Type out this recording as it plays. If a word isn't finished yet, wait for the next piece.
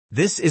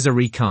This is a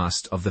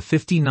recast of the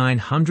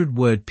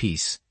 5,900-word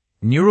piece,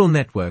 Neural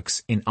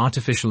Networks in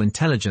Artificial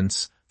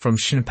Intelligence from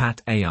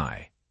Shinpat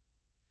AI.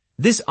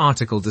 This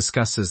article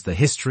discusses the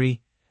history,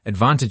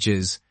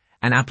 advantages,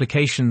 and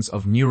applications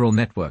of neural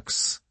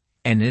networks,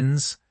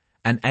 NNs,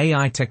 and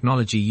AI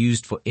technology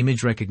used for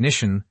image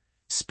recognition,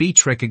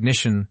 speech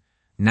recognition,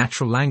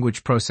 natural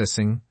language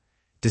processing,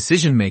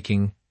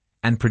 decision-making,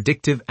 and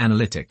predictive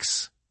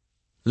analytics.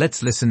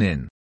 Let's listen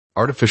in.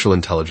 Artificial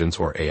intelligence,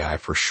 or AI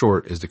for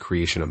short, is the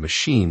creation of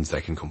machines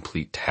that can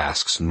complete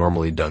tasks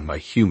normally done by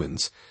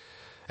humans,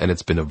 and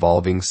it's been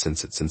evolving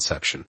since its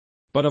inception.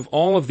 But of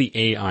all of the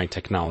AI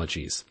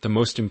technologies, the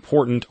most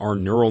important are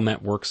neural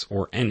networks,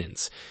 or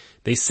NNs.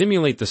 They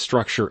simulate the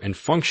structure and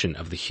function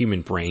of the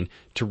human brain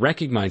to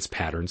recognize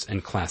patterns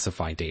and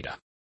classify data.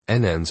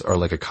 NNs are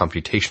like a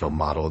computational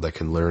model that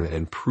can learn and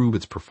improve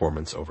its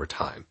performance over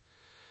time.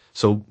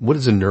 So what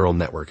is a neural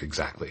network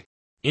exactly?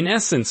 In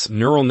essence,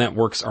 neural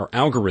networks are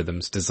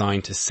algorithms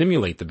designed to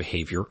simulate the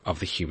behavior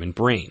of the human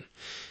brain.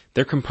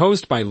 They're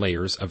composed by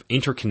layers of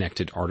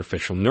interconnected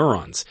artificial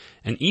neurons,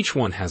 and each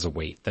one has a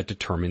weight that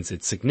determines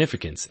its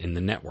significance in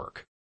the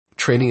network.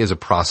 Training is a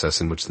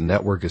process in which the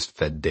network is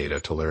fed data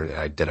to learn and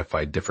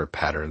identify different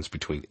patterns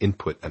between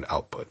input and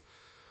output.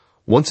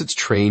 Once it's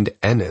trained,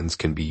 NNs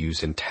can be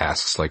used in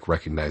tasks like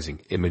recognizing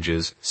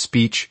images,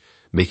 speech,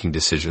 making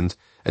decisions,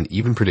 and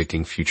even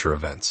predicting future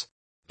events.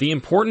 The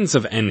importance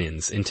of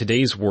NNs in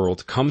today's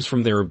world comes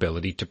from their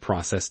ability to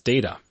process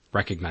data,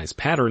 recognize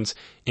patterns,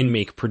 and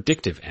make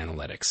predictive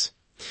analytics.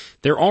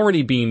 They're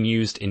already being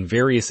used in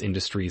various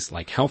industries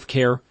like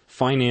healthcare,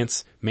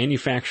 finance,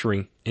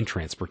 manufacturing, and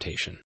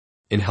transportation.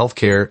 In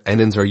healthcare,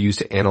 NNs are used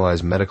to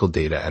analyze medical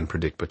data and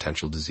predict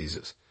potential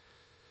diseases.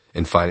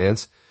 In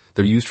finance,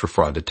 they're used for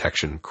fraud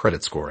detection,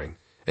 credit scoring,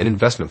 and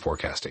investment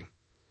forecasting.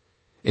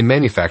 In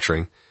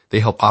manufacturing,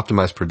 they help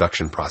optimize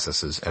production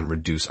processes and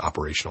reduce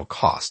operational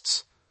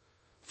costs.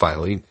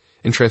 Finally,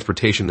 in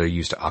transportation, they're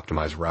used to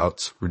optimize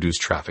routes, reduce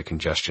traffic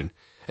congestion,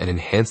 and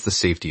enhance the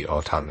safety of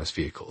autonomous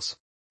vehicles.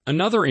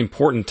 Another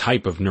important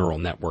type of neural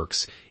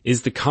networks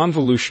is the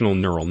convolutional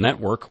neural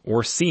network,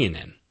 or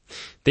CNN.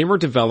 They were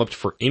developed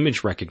for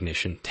image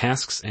recognition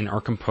tasks and are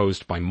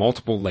composed by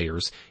multiple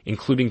layers,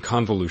 including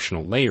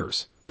convolutional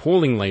layers,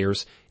 pooling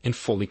layers, and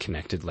fully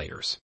connected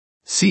layers.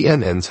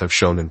 CNNs have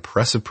shown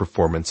impressive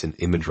performance in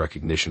image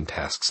recognition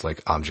tasks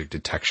like object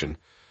detection,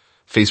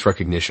 face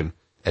recognition,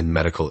 and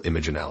medical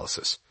image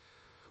analysis.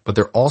 But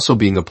they're also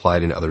being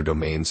applied in other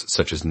domains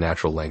such as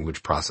natural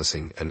language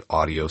processing and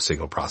audio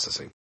signal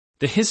processing.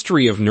 The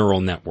history of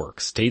neural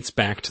networks dates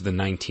back to the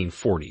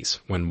 1940s,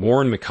 when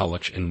Warren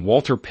McCulloch and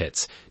Walter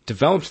Pitts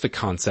developed the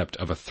concept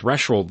of a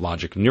threshold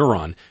logic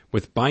neuron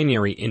with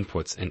binary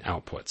inputs and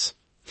outputs.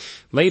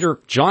 Later,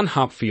 John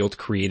Hopfield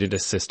created a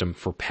system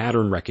for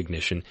pattern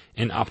recognition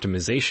and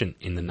optimization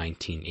in the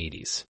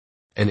 1980s.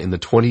 And in the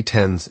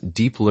 2010s,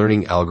 deep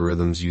learning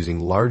algorithms using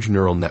large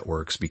neural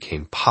networks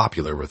became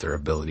popular with their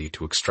ability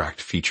to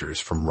extract features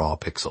from raw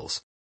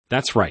pixels.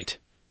 That's right.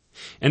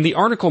 And the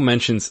article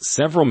mentions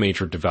several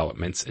major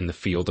developments in the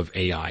field of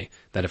AI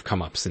that have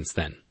come up since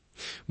then.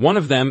 One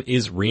of them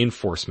is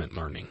reinforcement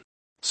learning.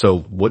 So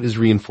what is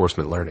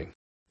reinforcement learning?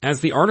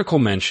 As the article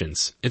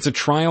mentions, it's a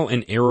trial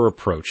and error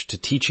approach to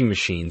teaching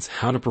machines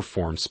how to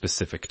perform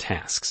specific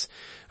tasks.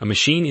 A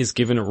machine is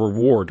given a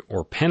reward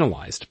or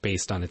penalized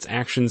based on its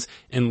actions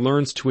and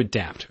learns to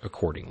adapt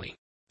accordingly.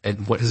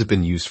 And what has it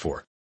been used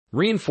for?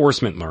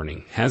 Reinforcement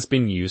learning has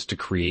been used to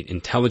create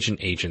intelligent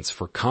agents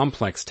for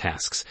complex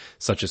tasks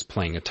such as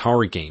playing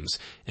Atari games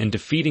and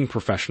defeating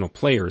professional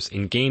players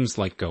in games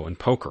like Go and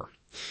poker.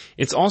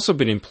 It's also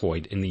been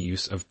employed in the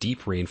use of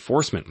deep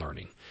reinforcement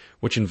learning,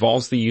 which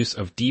involves the use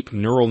of deep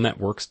neural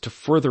networks to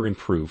further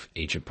improve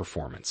agent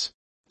performance.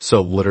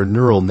 So what are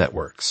neural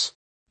networks?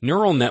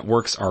 Neural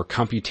networks are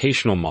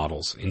computational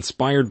models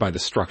inspired by the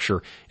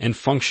structure and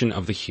function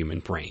of the human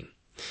brain.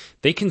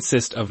 They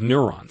consist of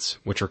neurons,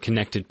 which are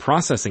connected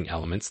processing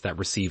elements that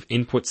receive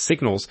input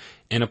signals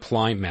and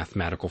apply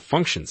mathematical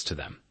functions to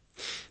them.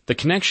 The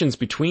connections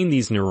between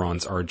these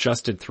neurons are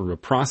adjusted through a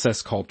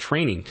process called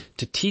training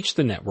to teach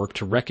the network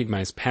to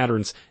recognize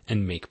patterns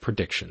and make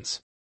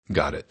predictions.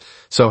 Got it.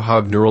 So how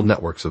have neural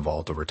networks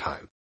evolved over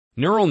time?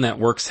 Neural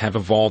networks have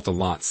evolved a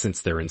lot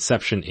since their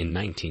inception in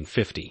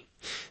 1950.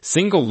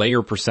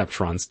 Single-layer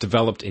perceptrons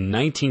developed in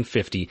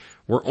 1950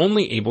 were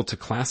only able to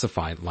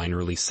classify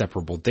linearly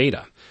separable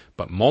data,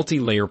 but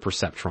multi-layer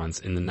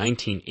perceptrons in the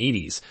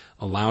 1980s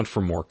allowed for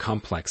more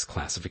complex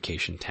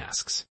classification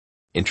tasks.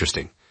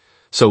 Interesting.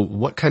 So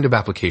what kind of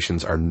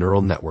applications are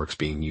neural networks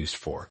being used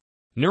for?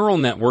 Neural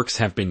networks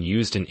have been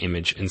used in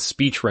image and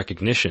speech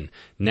recognition,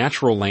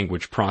 natural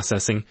language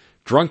processing,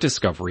 drug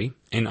discovery,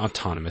 and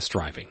autonomous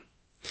driving.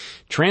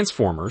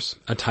 Transformers,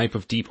 a type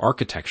of deep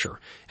architecture,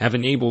 have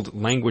enabled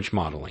language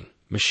modeling,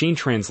 machine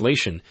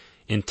translation,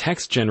 and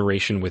text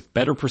generation with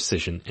better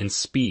precision and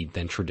speed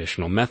than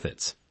traditional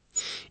methods.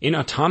 In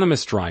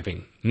autonomous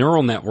driving,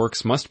 neural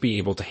networks must be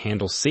able to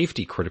handle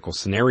safety-critical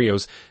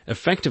scenarios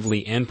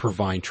effectively and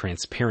provide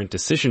transparent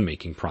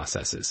decision-making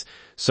processes,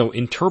 so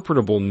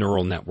interpretable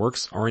neural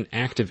networks are an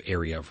active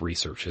area of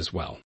research as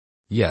well.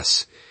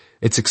 Yes,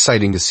 it's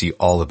exciting to see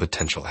all the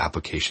potential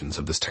applications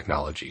of this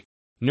technology.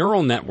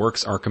 Neural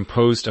networks are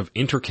composed of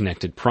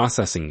interconnected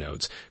processing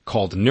nodes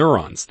called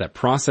neurons that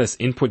process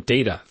input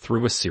data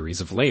through a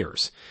series of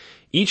layers.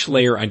 Each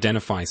layer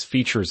identifies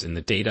features in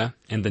the data,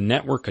 and the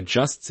network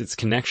adjusts its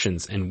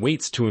connections and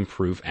weights to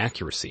improve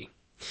accuracy.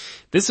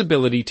 This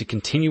ability to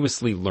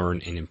continuously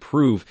learn and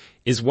improve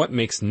is what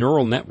makes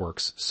neural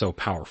networks so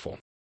powerful.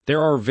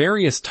 There are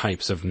various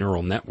types of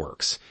neural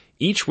networks,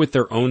 each with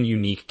their own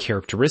unique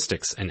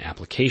characteristics and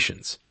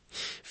applications.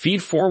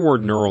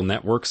 Feed-forward neural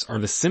networks are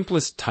the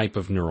simplest type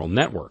of neural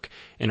network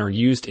and are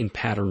used in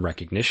pattern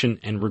recognition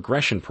and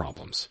regression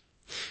problems.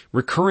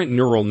 Recurrent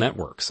neural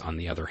networks, on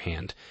the other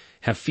hand,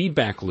 have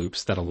feedback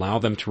loops that allow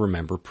them to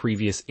remember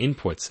previous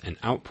inputs and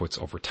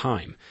outputs over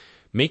time,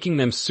 making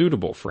them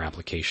suitable for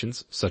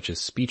applications such as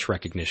speech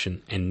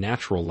recognition and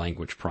natural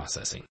language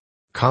processing.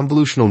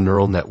 Convolutional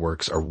neural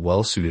networks are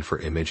well suited for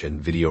image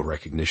and video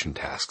recognition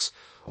tasks,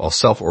 while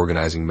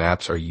self-organizing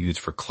maps are used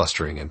for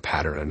clustering and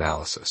pattern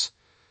analysis.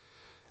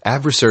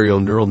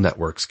 Adversarial neural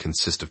networks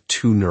consist of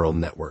two neural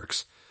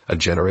networks, a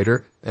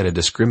generator and a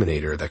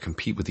discriminator that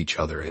compete with each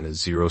other in a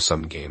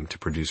zero-sum game to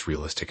produce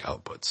realistic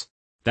outputs.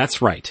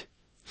 That's right.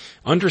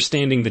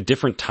 Understanding the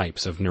different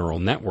types of neural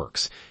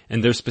networks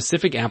and their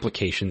specific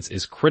applications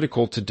is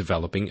critical to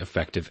developing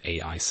effective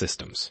AI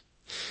systems.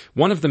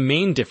 One of the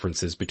main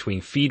differences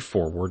between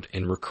feed-forward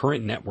and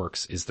recurrent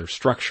networks is their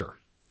structure.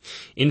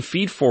 In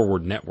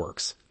feed-forward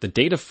networks, the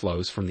data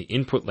flows from the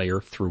input layer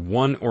through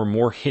one or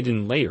more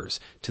hidden layers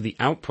to the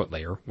output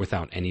layer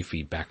without any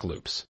feedback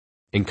loops.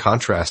 In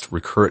contrast,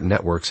 recurrent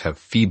networks have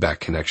feedback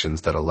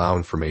connections that allow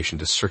information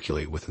to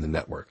circulate within the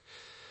network.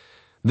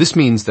 This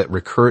means that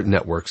recurrent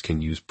networks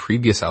can use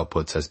previous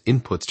outputs as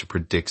inputs to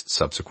predict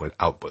subsequent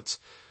outputs,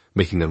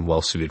 making them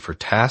well suited for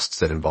tasks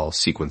that involve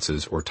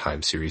sequences or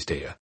time series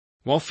data.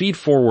 While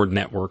feed-forward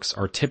networks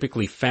are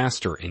typically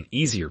faster and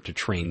easier to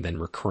train than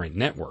recurrent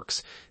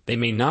networks, they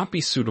may not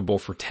be suitable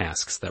for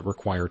tasks that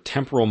require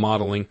temporal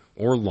modeling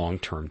or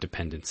long-term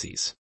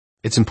dependencies.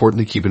 It's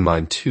important to keep in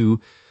mind, too,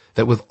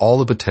 that with all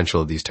the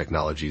potential of these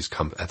technologies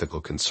come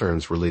ethical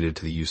concerns related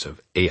to the use of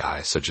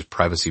AI, such as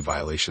privacy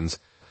violations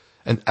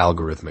and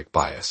algorithmic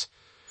bias.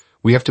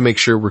 We have to make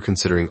sure we're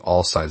considering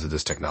all sides of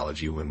this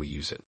technology when we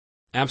use it.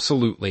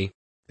 Absolutely.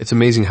 It's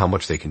amazing how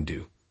much they can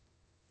do.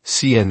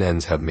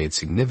 CNNs have made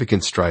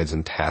significant strides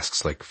in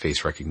tasks like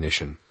face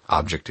recognition,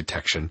 object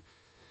detection,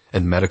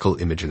 and medical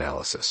image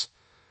analysis.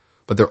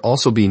 But they're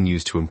also being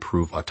used to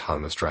improve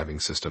autonomous driving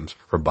systems,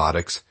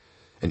 robotics,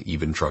 and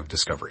even drug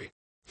discovery.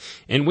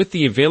 And with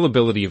the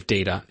availability of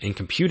data and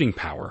computing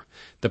power,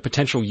 the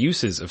potential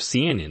uses of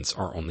CNNs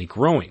are only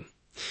growing.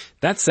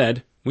 That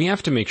said, we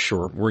have to make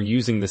sure we're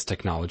using this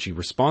technology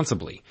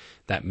responsibly.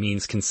 That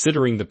means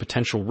considering the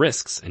potential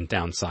risks and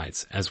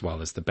downsides as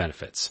well as the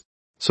benefits.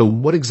 So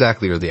what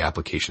exactly are the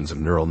applications of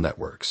neural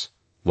networks?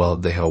 Well,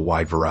 they have a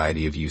wide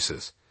variety of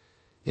uses.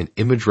 In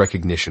image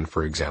recognition,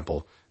 for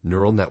example,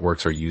 neural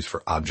networks are used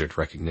for object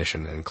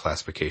recognition and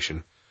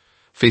classification,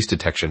 face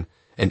detection,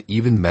 and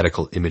even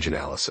medical image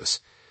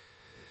analysis.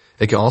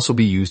 They can also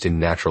be used in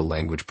natural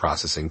language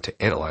processing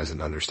to analyze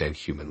and understand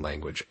human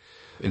language,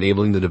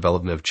 enabling the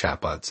development of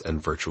chatbots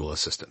and virtual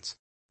assistants.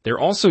 They're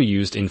also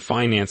used in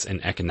finance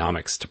and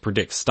economics to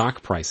predict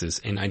stock prices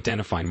and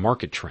identify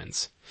market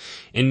trends.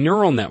 And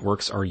neural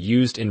networks are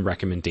used in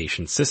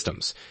recommendation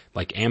systems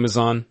like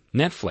Amazon,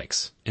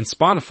 Netflix, and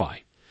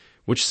Spotify,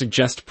 which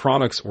suggest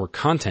products or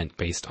content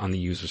based on the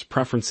user's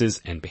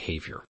preferences and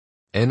behavior.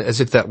 And as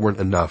if that weren't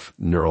enough,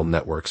 neural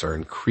networks are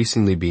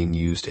increasingly being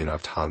used in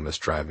autonomous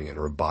driving and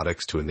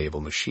robotics to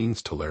enable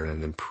machines to learn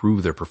and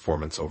improve their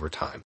performance over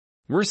time.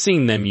 We're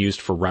seeing them used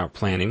for route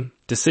planning,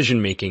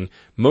 decision-making,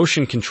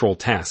 motion control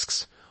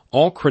tasks,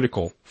 all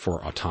critical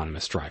for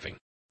autonomous driving.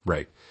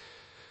 Right.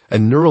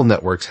 And neural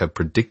networks have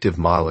predictive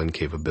modeling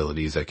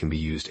capabilities that can be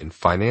used in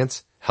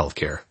finance,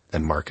 healthcare,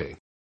 and marketing.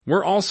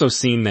 We're also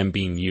seeing them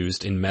being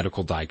used in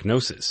medical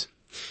diagnosis.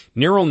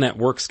 Neural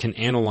networks can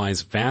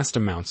analyze vast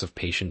amounts of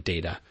patient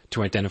data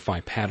to identify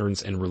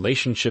patterns and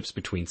relationships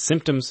between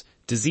symptoms,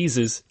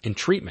 diseases, and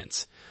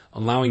treatments,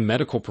 allowing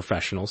medical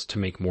professionals to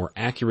make more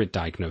accurate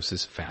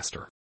diagnoses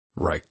faster.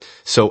 Right.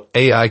 So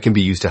AI can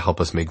be used to help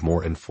us make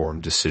more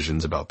informed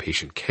decisions about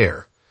patient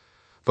care.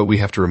 But we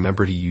have to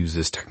remember to use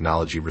this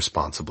technology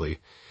responsibly,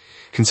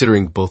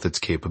 considering both its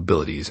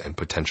capabilities and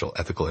potential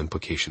ethical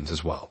implications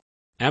as well.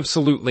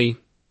 Absolutely.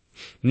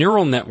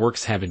 Neural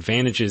networks have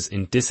advantages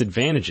and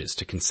disadvantages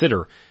to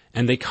consider,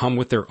 and they come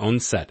with their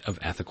own set of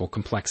ethical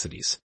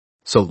complexities.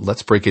 So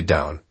let's break it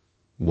down.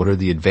 What are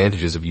the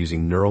advantages of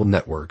using neural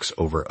networks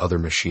over other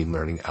machine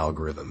learning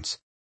algorithms?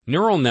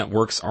 Neural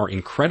networks are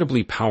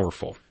incredibly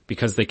powerful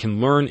because they can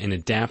learn and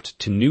adapt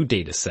to new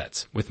data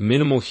sets with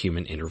minimal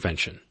human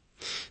intervention.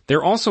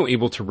 They're also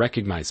able to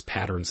recognize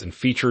patterns and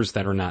features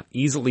that are not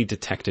easily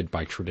detected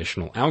by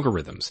traditional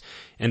algorithms,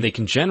 and they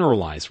can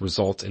generalize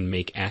results and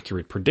make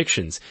accurate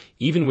predictions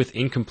even with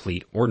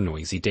incomplete or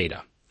noisy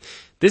data.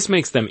 This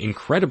makes them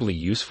incredibly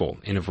useful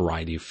in a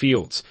variety of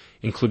fields,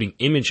 including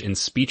image and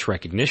speech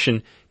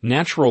recognition,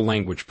 natural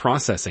language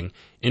processing,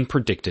 and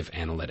predictive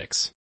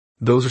analytics.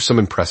 Those are some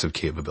impressive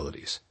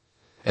capabilities.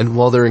 And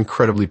while they're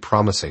incredibly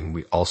promising,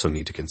 we also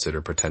need to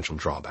consider potential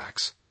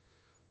drawbacks.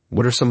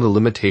 What are some of the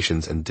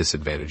limitations and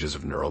disadvantages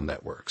of neural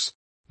networks?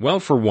 Well,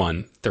 for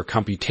one, they're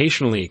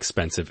computationally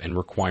expensive and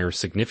require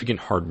significant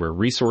hardware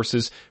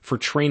resources for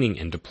training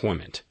and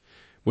deployment,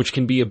 which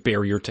can be a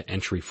barrier to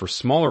entry for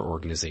smaller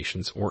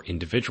organizations or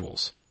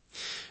individuals.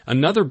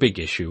 Another big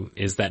issue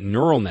is that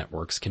neural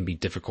networks can be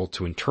difficult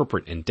to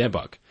interpret and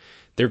debug.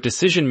 Their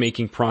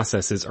decision-making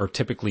processes are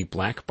typically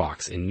black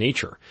box in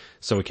nature,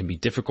 so it can be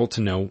difficult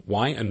to know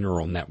why a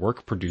neural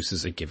network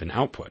produces a given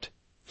output.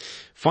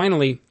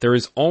 Finally, there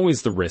is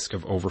always the risk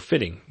of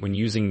overfitting when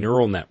using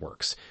neural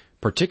networks,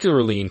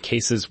 particularly in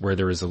cases where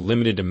there is a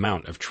limited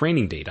amount of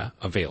training data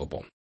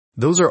available.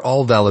 Those are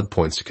all valid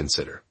points to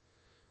consider.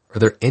 Are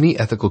there any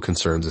ethical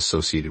concerns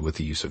associated with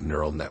the use of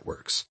neural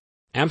networks?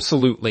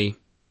 Absolutely.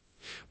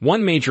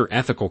 One major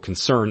ethical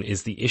concern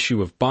is the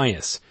issue of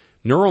bias.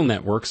 Neural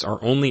networks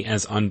are only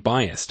as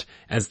unbiased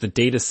as the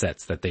data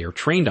sets that they are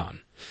trained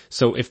on.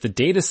 So if the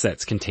data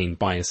sets contain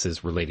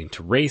biases relating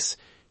to race,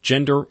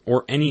 gender,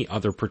 or any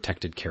other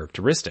protected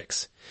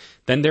characteristics,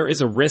 then there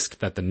is a risk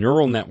that the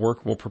neural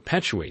network will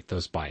perpetuate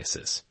those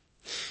biases.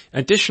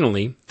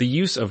 Additionally, the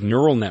use of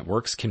neural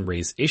networks can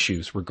raise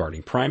issues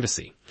regarding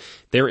privacy.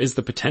 There is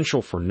the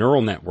potential for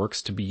neural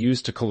networks to be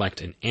used to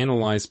collect and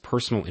analyze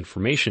personal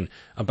information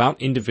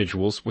about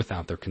individuals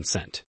without their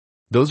consent.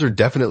 Those are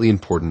definitely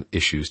important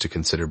issues to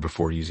consider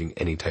before using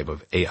any type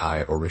of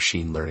AI or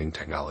machine learning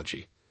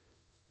technology.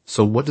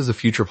 So what does the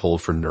future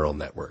hold for neural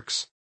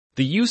networks?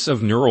 The use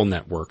of neural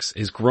networks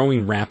is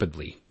growing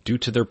rapidly due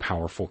to their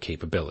powerful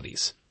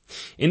capabilities.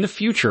 In the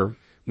future,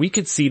 we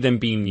could see them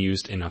being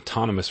used in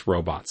autonomous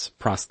robots,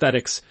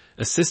 prosthetics,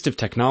 assistive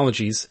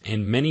technologies,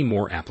 and many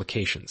more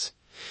applications.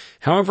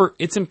 However,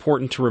 it's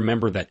important to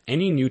remember that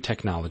any new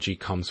technology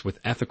comes with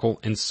ethical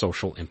and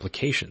social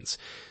implications,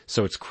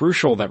 so it's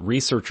crucial that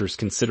researchers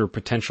consider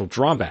potential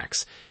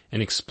drawbacks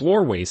and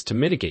explore ways to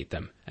mitigate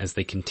them as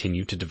they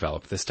continue to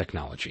develop this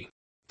technology.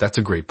 That's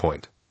a great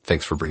point.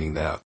 Thanks for bringing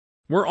that up.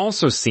 We're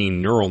also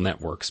seeing neural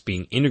networks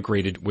being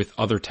integrated with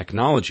other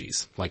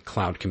technologies, like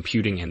cloud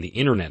computing and the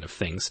Internet of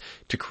Things,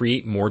 to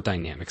create more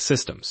dynamic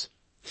systems.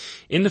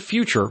 In the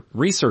future,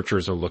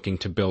 researchers are looking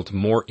to build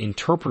more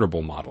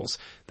interpretable models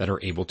that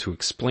are able to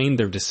explain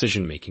their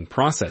decision-making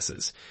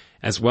processes,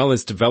 as well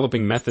as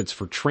developing methods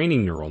for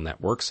training neural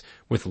networks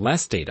with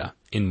less data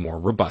and more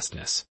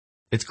robustness.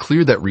 It's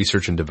clear that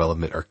research and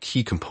development are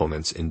key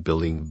components in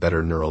building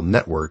better neural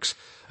networks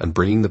and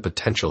bringing the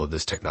potential of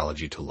this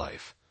technology to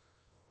life.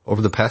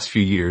 Over the past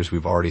few years,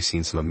 we've already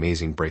seen some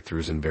amazing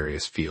breakthroughs in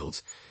various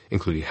fields,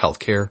 including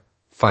healthcare,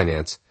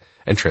 finance,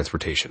 and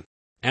transportation.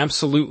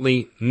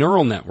 Absolutely,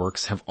 neural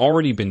networks have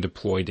already been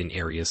deployed in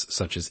areas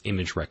such as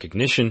image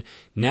recognition,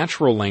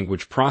 natural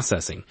language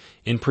processing,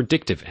 and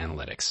predictive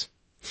analytics.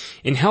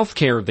 In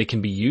healthcare, they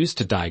can be used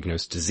to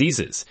diagnose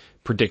diseases,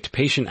 predict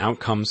patient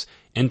outcomes,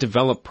 and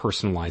develop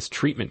personalized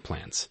treatment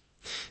plans.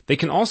 They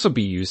can also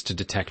be used to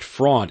detect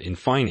fraud in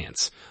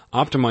finance,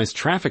 optimize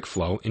traffic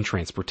flow in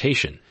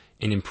transportation,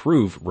 and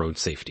improve road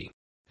safety.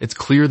 It's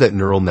clear that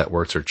neural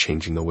networks are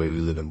changing the way we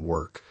live and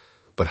work,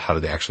 but how do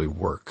they actually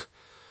work?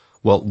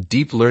 Well,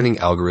 deep learning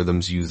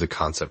algorithms use the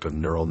concept of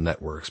neural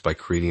networks by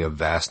creating a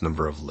vast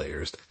number of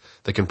layers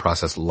that can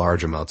process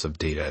large amounts of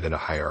data in a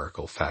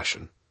hierarchical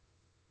fashion.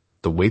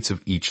 The weights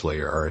of each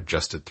layer are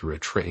adjusted through a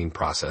training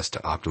process to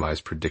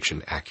optimize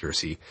prediction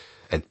accuracy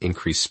and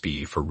increase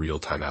speed for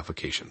real-time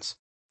applications.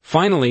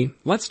 Finally,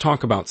 let's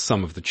talk about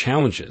some of the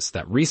challenges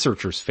that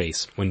researchers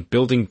face when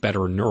building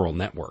better neural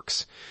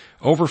networks.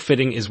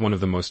 Overfitting is one of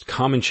the most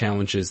common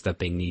challenges that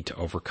they need to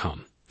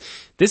overcome.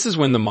 This is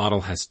when the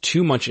model has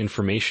too much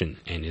information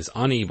and is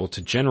unable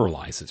to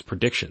generalize its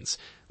predictions,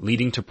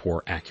 leading to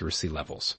poor accuracy levels.